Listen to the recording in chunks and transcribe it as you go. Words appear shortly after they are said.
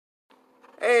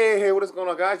Hey, what is going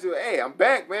on, guys? Hey, I'm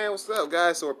back, man. What's up,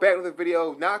 guys? So we're back with a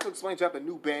video. Naruto Explain dropped a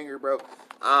new banger, bro.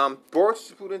 Boruto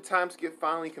Shippuden timeskip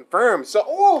finally confirmed. So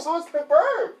it's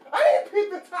confirmed. I didn't peep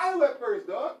the title at first,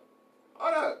 dog.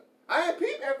 Hold up. I didn't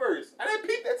peep at first. I didn't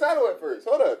peep that title at first.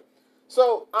 Hold up.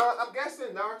 So I'm guessing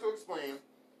Naruto Explain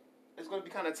is going to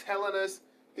be kind of telling us.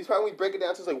 He's probably going to break it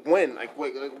down to like when,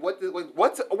 what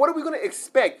are we going to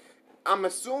expect? I'm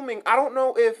assuming. I don't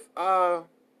know if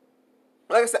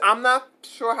like I said, I'm not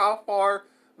sure how far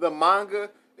the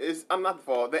manga is.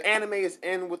 The anime is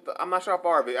in with the. I'm not sure how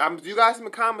far of it. You guys have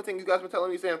been commenting. You guys have been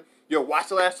telling me saying, "Yo, watch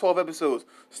the last 12 episodes.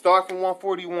 Start from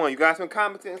 141." You guys have been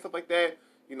commenting and stuff like that.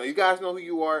 You know, you guys know who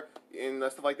you are and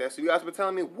stuff like that. So you guys have been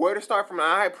telling me where to start from. And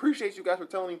I appreciate you guys for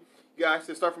telling me you guys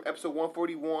to start from episode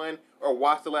 141 or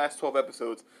watch the last 12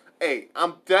 episodes. Hey,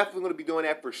 I'm definitely going to be doing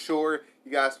that for sure.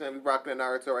 You guys, man, we rocking the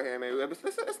Naruto right here, man. It's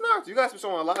Naruto. You guys have been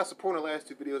showing a lot of support in the last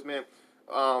two videos, man.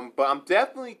 But I'm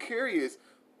definitely curious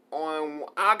on.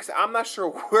 I'm not sure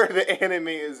where the anime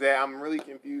is at. I'm really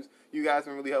confused. You guys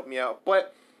can really help me out.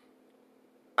 But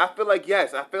I feel like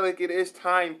it is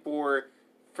time for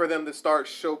them to start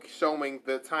showing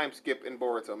the time skip in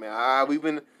Boruto, man. We've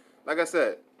been, like I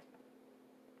said,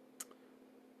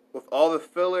 with all the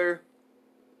filler.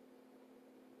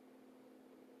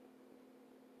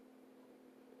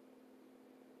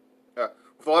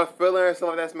 With all the filler and stuff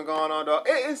like that's been going on, dog,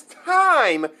 it is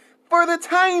time for the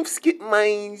time skip,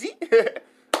 mangy.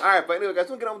 Alright, but anyway, guys,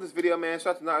 we'll get on with this video, man.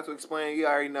 Shout out to Naruto Explain. You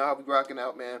already know how we rocking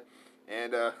out, man.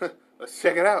 And let's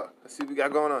check it out. Let's see what we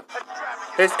got going on.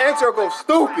 His intro goes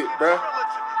stupid, bro.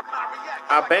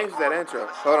 I banged that intro.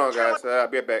 Hold on, guys. I'll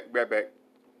be right back.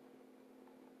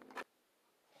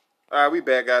 Alright, we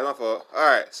back, guys. My fault.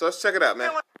 Alright, so let's check it out, man.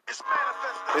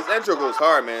 His intro goes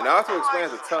hard, man. Naruto Explain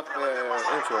is a tough intro.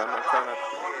 I'm not trying to.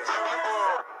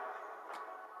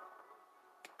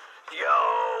 Yo,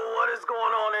 what is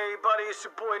going on, everybody? It's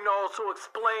your boy Naruto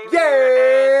Explain.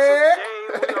 Yeah! And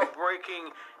today we are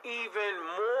breaking even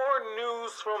more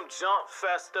news from Jump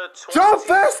Festa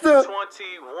 2021.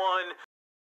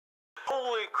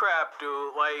 Holy crap,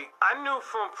 dude. Like, I knew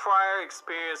from prior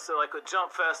experience that, like, a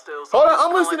Jump Festa was... Hold on,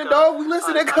 I'm listening, dog. We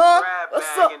listening, car. What's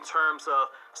up? In terms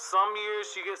of some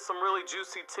years you get some really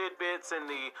juicy tidbits and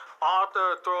the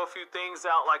author throw a few things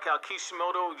out, like how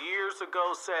Kishimoto years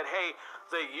ago said, hey,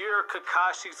 the year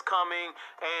Kakashi's coming,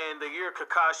 and the year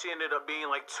Kakashi ended up being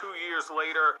like 2 years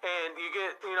later. And you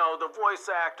get, you know, the voice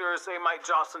actors, they might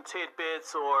drop some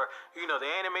tidbits, or, you know, the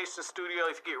animation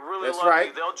studio, if you get really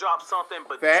lucky, they'll drop something.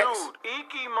 But dude,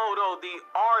 Ikimoto, the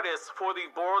artist for the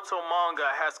Boruto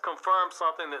manga, has confirmed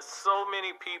something that so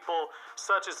many people,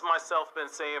 such as myself,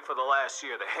 been saying for the last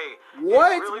year, that, hey, it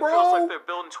really feels like they're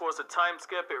building towards a time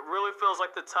skip. It really feels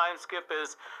like the time skip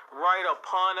is right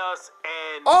upon us,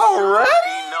 and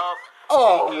enough.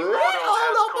 Ikimoto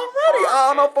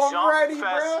I don't know if I'm ready, bro.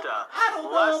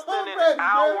 Less than an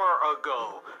hour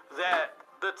ago that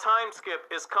the time skip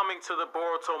is coming to the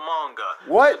Boruto manga.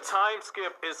 What? The time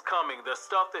skip is coming. The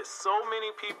stuff that so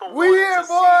many people we here,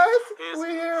 boys. We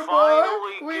here,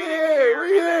 finally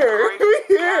getting here.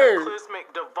 The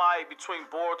cataclysmic divide between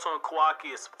Boruto and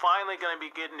Kawaki is finally going to be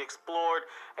getting explored,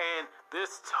 and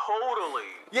this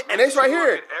totally. Yeah, and this right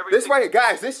here,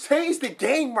 guys. This changed the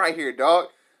game right here, dog.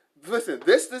 Listen,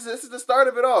 this is the start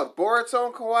of it all. Boruto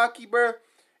and Kawaki, bro.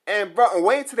 And bro,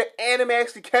 wait till the anime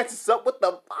actually catches up with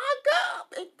the manga.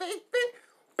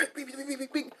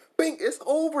 Bing. It's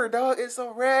over, dog. It's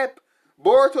a wrap.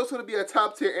 Boruto's gonna be a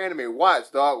top tier anime.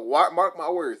 Watch, dog. Mark my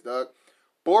words, dog.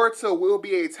 Boruto will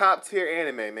be a top tier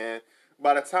anime, man.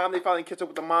 By the time they finally catch up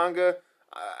with the manga,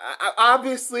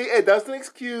 obviously it doesn't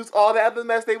excuse all the other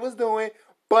mess they was doing,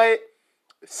 but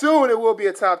soon it will be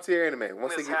a top tier anime.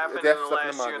 Once they get in the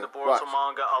last year in the Boruto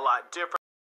manga, a lot different.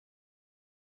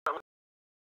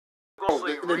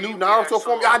 The new Naruto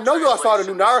form. I know y'all saw the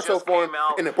new Naruto form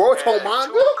in the Boruto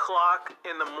manga. 2 o'clock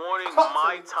in the morning,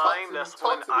 my time. That's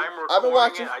when I'm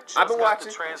recording. I've been watching.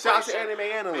 Shout out to anime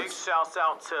analysts. Big shouts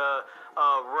out to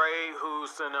Ray,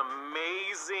 who's an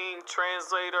amazing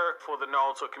translator for the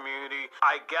Naruto community.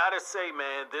 I gotta say,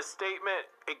 man, this statement,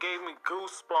 it gave me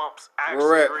goosebumps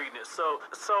actually reading it. So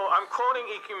I'm quoting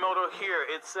Ikimoto here.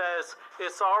 It says,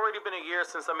 it's already been a year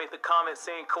since I made the comment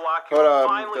saying Kawaki will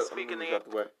finally speak in the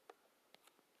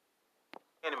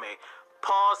anime.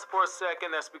 Pause for a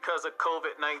second. That's because of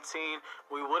COVID-19.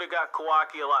 We would have got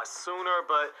Kawaki a lot sooner,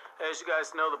 but as you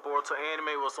guys know, the Boruto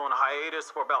anime was on hiatus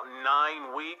for about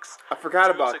 9 weeks. I forgot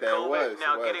about that.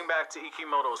 Now, getting back to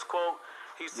Ikimoto's quote,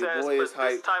 he says, but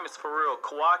this time it's for real.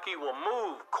 Kawaki will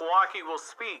move. Kawaki will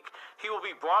speak. He will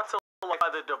be brought to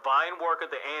by the divine work of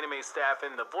the anime staff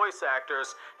and the voice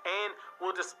actors, and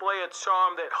will display a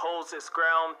charm that holds its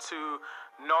ground to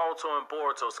Naruto and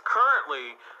Boruto's.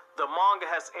 Currently, the manga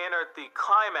has entered the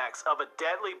climax of a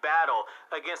deadly battle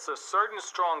against a certain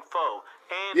strong foe.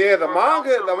 And yeah, the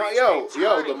manga, the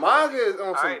manga manga is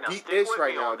on some right, deep ish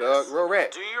right now, dog. Real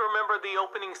rap. Do you remember the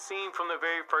opening scene from the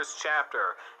very first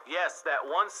chapter? Yes, that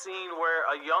one scene where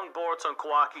a young Boruto and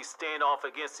Kawaki stand off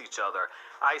against each other.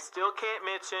 I still can't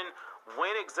mention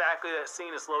when exactly that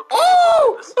scene is located.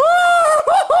 Oh!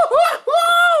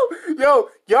 Yo,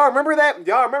 y'all remember that?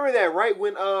 Y'all remember that, right?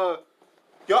 When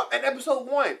y'all in episode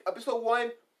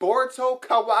one, Boruto,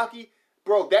 Kawaki,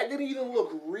 bro, that didn't even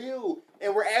look real.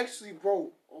 And we're actually, bro,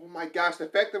 oh my gosh, the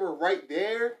fact that we're right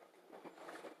there.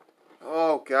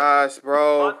 Oh gosh,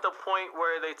 bro. But the point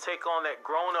where they take on that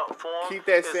grown-up form Keep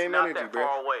that is same not energy, that bro.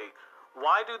 far away.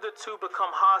 Why do the two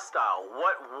become hostile?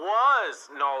 What was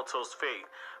Naruto's fate?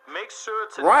 Make sure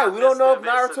to right, not we don't miss know the if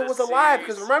events Naruto of was this alive,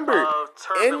 series because remember, of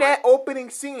in that turbulent- opening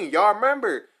scene, y'all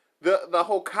remember the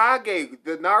Hokage,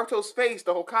 the Naruto's face,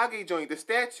 the Hokage joint, the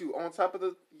statue on top of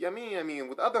the I mean,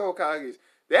 with other Hokages.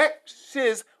 That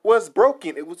shiz was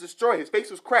broken. It was destroyed. His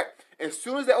face was cracked. As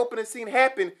soon as that opening scene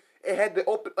happened, it had to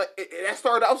open. That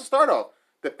started. That was the start off.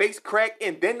 The face cracked,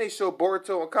 and then they showed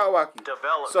Boruto and Kawaki.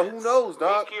 So who knows,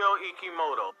 dog? Mikio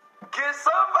Ikimoto. Can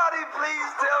somebody please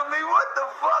tell me what the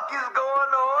fuck is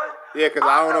going on? Yeah, because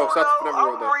I don't know.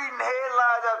 I'm reading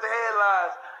headlines after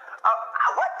headlines.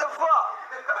 What the fuck?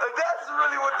 That's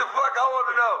really what the fuck I want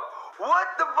to know. What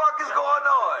the fuck is going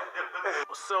on?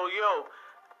 So, yo,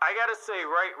 I gotta say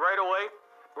right away,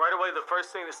 the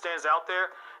first thing that stands out there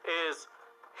is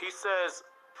he says,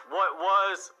 what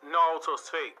was Naruto's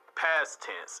fate? Past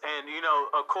tense. And, you know,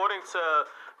 according to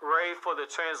Ray for the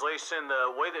translation,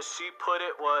 the way that she put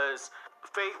it was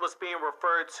fate was being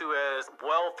referred to as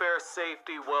welfare,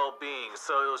 safety, well-being.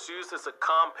 So it was used as a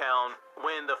compound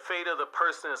when the fate of the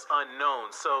person is unknown.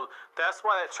 So that's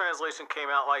why that translation came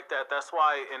out like that. That's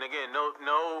why, and again,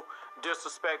 no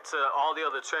disrespect to all the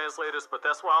other translators, but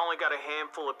that's why I only got a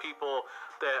handful of people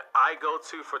that I go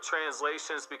to for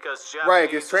translations, because Japanese Right,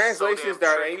 because translations, is so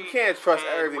damn you tricky, can't trust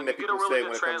and everything when that you get people a really say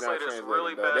when good it comes down to translator, it's translating.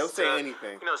 really They'll best say to,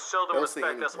 anything. you know, show them They'll say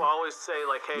respect. That's anything. why I always say,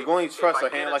 like, hey, You can only trust if I a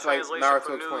get hand a like translation Naruto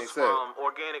for news 26. from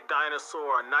Organic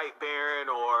Dinosaur or Night Baron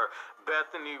or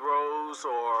Bethany Rose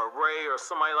or Ray or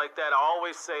somebody like that, I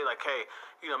always say, like, hey,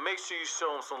 you know, make sure you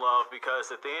show them some love,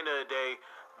 because at the end of the day,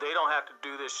 they don't have to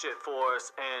do this shit for us.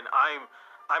 And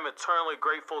I'm eternally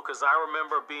grateful, because I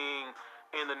remember being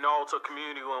in the Naruto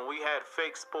community when we had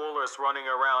fake spoilers running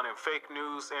around and fake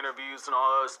news interviews and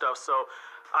all that stuff. So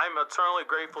I'm eternally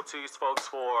grateful to these folks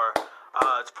for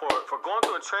going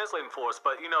through and translating for us.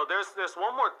 But, you know, there's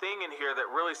one more thing in here that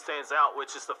really stands out,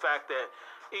 which is the fact that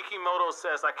Ikimoto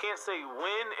says, I can't say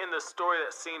when in the story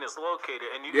that scene is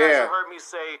located. And you guys have heard me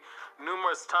say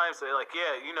numerous times, that, like,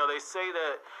 yeah, you know, they say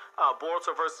that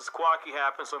Boruto versus Kawaki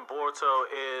happens when Boruto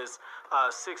is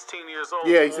 16 years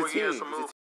old, Yeah, he's 4 a teen. years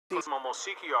removed from the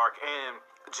momoshiki arc. And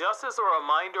just as a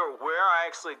reminder where I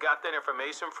actually got that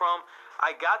information from,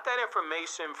 I got that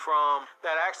information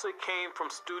that actually came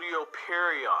from Studio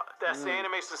Period. That's the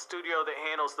animation studio that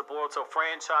handles the Boruto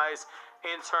franchise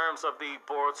in terms of the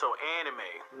Boruto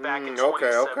anime back in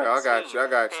 2017. Okay, I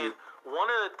got you. And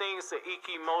one of the things that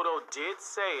Ikimoto did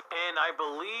say, and I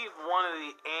believe one of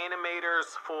the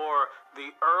animators for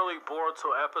the early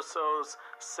Boruto episodes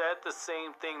said the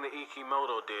same thing that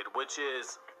Ikimoto did, which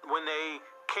is when they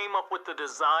came up with the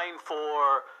design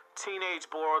for teenage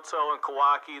Boruto and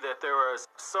Kawaki, that there was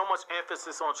so much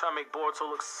emphasis on trying to make Boruto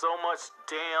look so much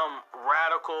damn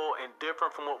radical and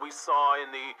different from what we saw in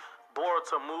the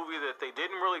Boruto movie, that they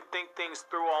didn't really think things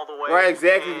through all the way. Right,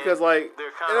 exactly, and because, like,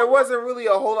 and there wasn't really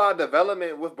a whole lot of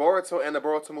development with Boruto and the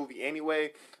Boruto movie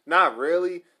anyway. Not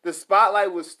really. The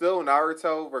spotlight was still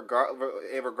Naruto,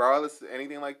 regardless of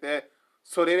anything like that.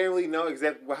 So they didn't really know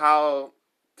exactly how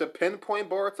to pinpoint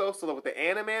Boruto. So with the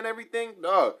anime and everything,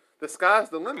 no, the sky's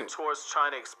the limit. Towards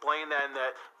trying to explain that, and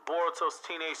that Boruto's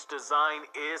teenage design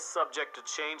is subject to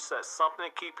change, so that's something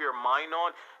to keep your mind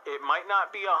on. It might not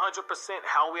be 100%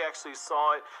 how we actually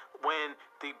saw it when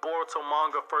the Boruto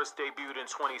manga first debuted in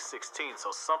 2016. So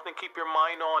something to keep your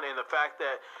mind on, and the fact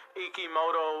that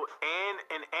Ikimoto and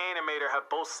an animator have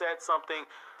both said something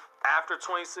after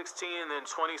 2016 and then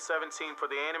 2017 for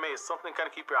the anime is something to kind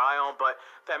of keep your eye on. But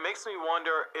that makes me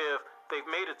wonder if they've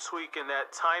made a tweak and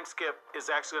that time skip is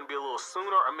actually going to be a little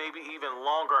sooner or maybe even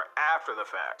longer after the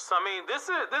fact. So, I mean, this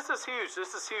is huge.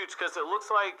 This is huge because it looks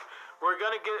like we're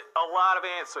going to get a lot of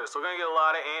answers. We're going to get a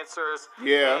lot of answers.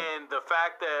 Yeah. And the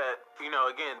fact that, you know,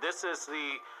 again, this is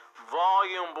the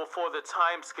volume before the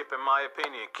time skip, in my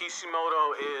opinion.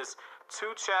 Kishimoto is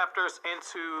 2 chapters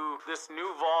into this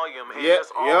new volume, and Yeah,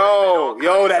 there's already been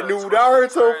all kinds that of new twists and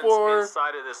Naruto turns for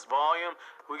inside of this volume.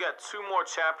 We got 2 more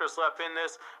chapters left in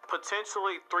this,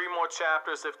 potentially 3 more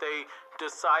chapters if they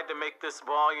decide to make this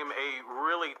volume a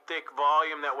really thick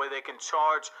volume. That way they can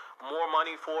charge more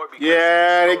money for it. Because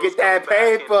yeah, they Kishimoto's get that coming back,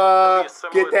 and paper. it'll be a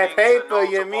similar Get that thing to paper,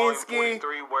 Naruto you Volume meanski.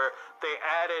 43, where they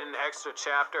added an extra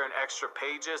chapter and extra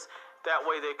pages. That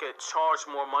way they could charge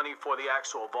more money for the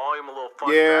actual volume. A little fun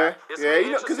Yeah, fact. It's yeah, really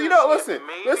you know, because interesting you know, to see if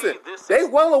listen, maybe this they is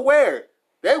well aware.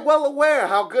 They well aware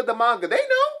how good the manga. They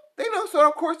know. So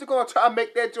of course they're gonna try to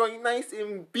make that joint nice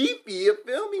and beefy. You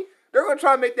feel me? They're gonna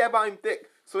try to make that volume thick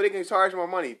so they can charge more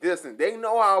money. Listen, they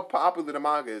know how popular the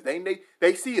manga is.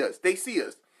 They see us. They see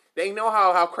us. They know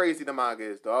how crazy the manga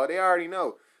is, dog. They already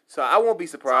know. So I won't be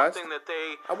surprised. something that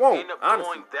they I won't, end up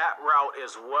honestly. going that route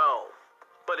as well.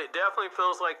 But it definitely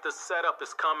feels like the setup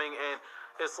is coming, and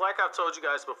it's like I've told you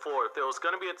guys before. If there was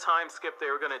going to be a time skip, they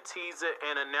were going to tease it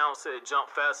and announce it at Jump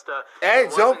Festa. Hey,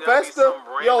 Jump Festa?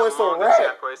 Yo, it's a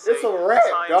wrap. It's a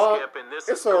wrap, dog.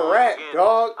 It's a wrap,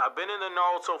 dog. I've been in the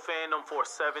Naruto fandom for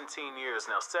 17 years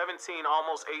now. 17,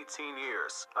 almost 18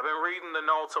 years. I've been reading the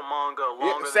Naruto manga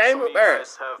longer than some of you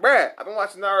guys have. Bruh, I've been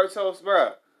watching Naruto,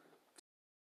 bruh.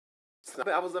 I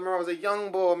remember I was a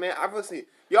young boy, man.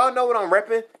 Y'all know what I'm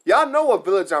repping. Y'all know what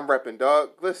village I'm repping, dog.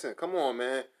 Listen, come on,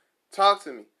 man. Talk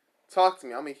to me.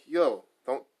 I mean, yo,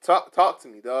 don't talk to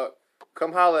me, dog.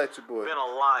 Come holler at your boy. Been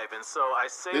alive, and so I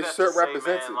say This that shirt to say,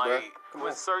 represents man, it, like bruh.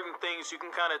 with certain things, you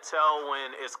can kind of tell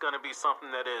when it's going to be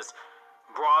something that is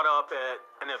brought up at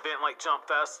an event like Jump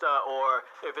Festa, or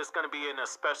if it's going to be in a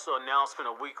special announcement,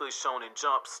 a weekly Shonen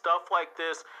Jump, stuff like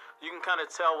this. You can kind of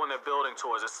tell when they're building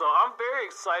towards it. So I'm very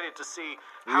excited to see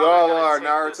how they're going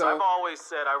to take this. I've always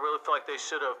said I really feel like they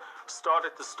should have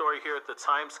started the story here at the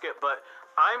time skip, but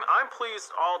I'm pleased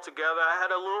altogether. I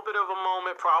had a little bit of a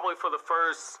moment probably for the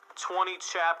first 20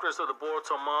 chapters of the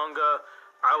Boruto manga.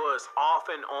 I was off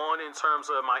and on in terms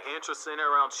of my interest in it.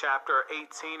 Around chapter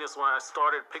 18 is when I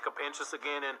started to pick up interest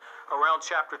again, and around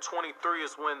chapter 23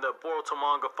 is when the Boruto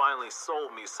manga finally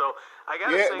sold me. So I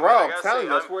gotta say, bro, I'm telling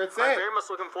you, that's where it's at. I'm very much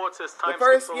looking forward to this time. The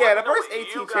first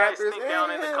 18 chapters,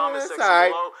 down in the comment section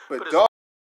below. But dog,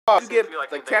 you get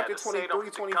like chapter 23,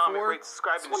 24,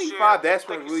 25. That's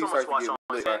when it really starts to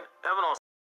get lit.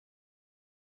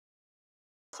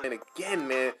 And again,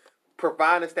 man,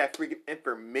 providing us that freaking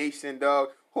information, dog.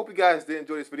 Hope you guys did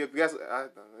enjoy this video. If you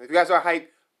guys are hyped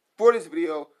for this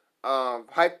video,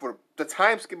 hyped for the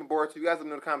time skipping Boruto, you guys let me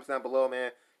know in the comments down below,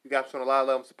 man. You guys showing a lot of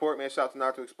love and support, man. Shout out to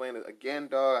Naruto Explain it again,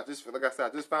 dog. Like I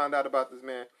said, I just found out about this,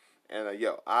 man. And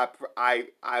yo, I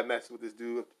messed with this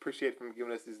dude. Appreciate him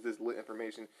giving us this lit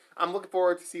information. I'm looking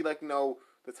forward to see the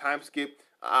time skip.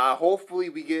 Hopefully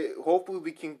we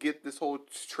can get this whole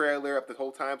trailer of the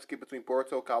whole time skip between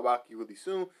Boruto and Kawaki really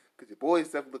soon. Because your boys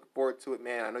definitely looking forward to it,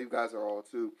 man. I know you guys are all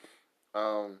too.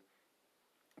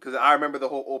 Because I remember the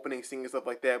whole opening scene and stuff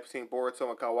like that, seeing Boruto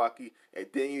and Kawaki.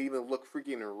 It didn't even look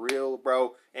freaking real,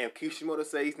 bro. And Kishimoto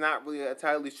said he's not really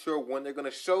entirely sure when they're going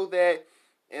to show that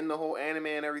in the whole anime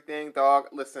and everything, dog.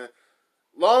 Listen,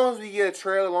 long as we get a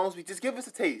trailer, long as we just give us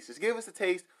a taste. Just give us a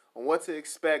taste on what to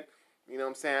expect. You know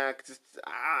what I'm saying?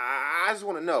 I just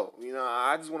want to know. You know,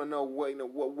 I just want to know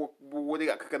what they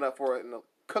got cooking up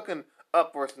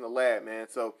for us in the lab, man.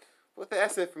 So,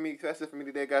 that's it for me. That's it for me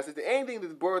today, guys. If there's anything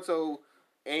that's Boruto,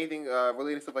 anything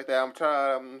related stuff like that, I'm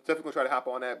definitely gonna try to hop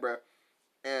on that, bro.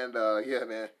 And yeah,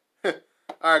 man.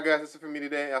 All right, guys, that's it for me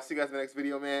today. I'll see you guys in the next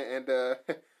video, man. And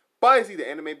bye. See the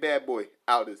anime bad boy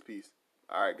out of this piece.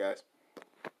 All right, guys.